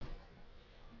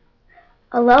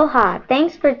Aloha!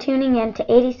 Thanks for tuning in to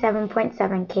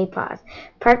 87.7 KPAWZ,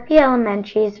 Parkview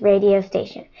Elementary's radio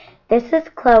station. This is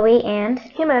Chloe and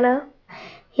Ximena.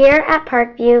 Here at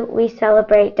Parkview, we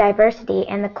celebrate diversity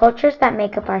and the cultures that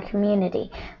make up our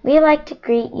community. We like to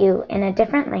greet you in a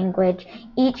different language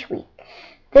each week.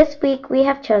 This week, we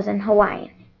have chosen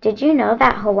Hawaiian. Did you know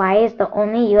that Hawaii is the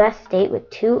only U.S. state with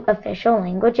 2 official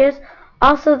languages?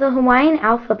 Also, the Hawaiian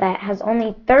alphabet has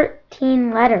only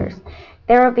 13 letters.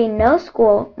 There will be no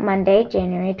school Monday,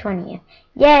 January 20th.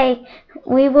 Yay!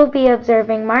 We will be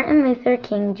observing Martin Luther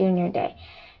King Jr. Day.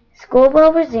 School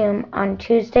will resume on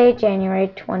Tuesday, January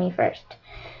 21st.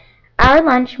 Our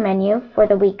lunch menu for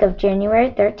the week of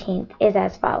January 13th is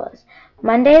as follows.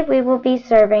 Monday, we will be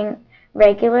serving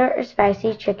regular or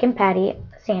spicy chicken patty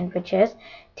sandwiches.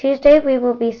 Tuesday, we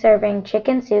will be serving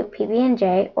chicken soup,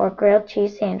 PB&J, or grilled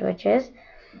cheese sandwiches.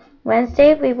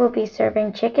 Wednesday, we will be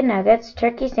serving chicken nuggets,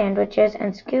 turkey sandwiches,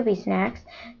 and Scooby snacks.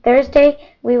 Thursday,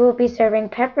 we will be serving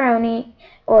pepperoni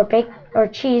or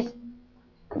cheese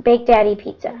Bake Daddy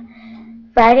pizza.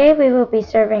 Friday, we will be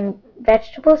serving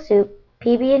vegetable soup,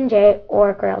 PB&J,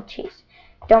 or grilled cheese.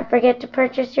 Don't forget to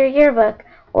purchase your yearbook.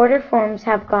 Order forms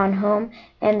have gone home,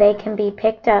 and they can be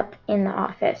picked up in the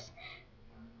office.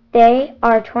 They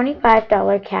are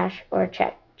 $25 cash or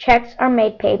check. Checks are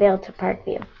made payable to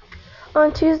Parkview. On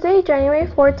Tuesday, January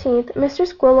 14th, Mr.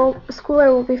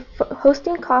 Schooler will be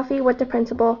hosting coffee with the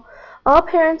principal. All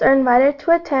parents are invited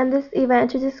to attend this event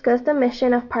to discuss the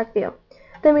mission of Parkview.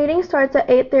 The meeting starts at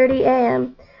 8:30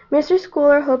 a.m. Mr.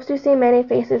 Schooler hopes to see many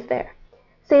faces there.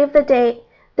 Save the date.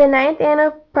 The 9th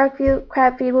annual Parkview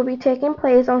Crab Feed will be taking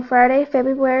place on Friday,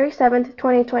 February 7th,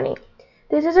 2020.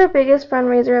 This is our biggest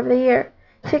fundraiser of the year.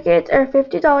 Tickets are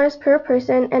 $50 per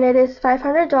person, and it is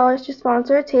 $500 to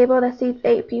sponsor a table that seats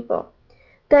 8 people.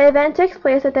 The event takes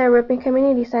place at the Ripon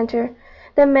Community Center.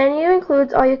 The menu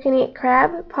includes all-you-can-eat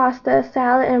crab, pasta,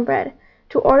 salad, and bread.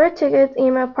 To order tickets,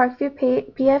 email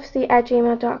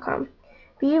parkviewpfc@gmail.com.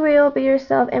 Be real, be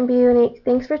yourself, and be unique.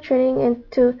 Thanks for tuning in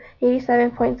to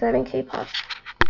 87.7 KPOWZ.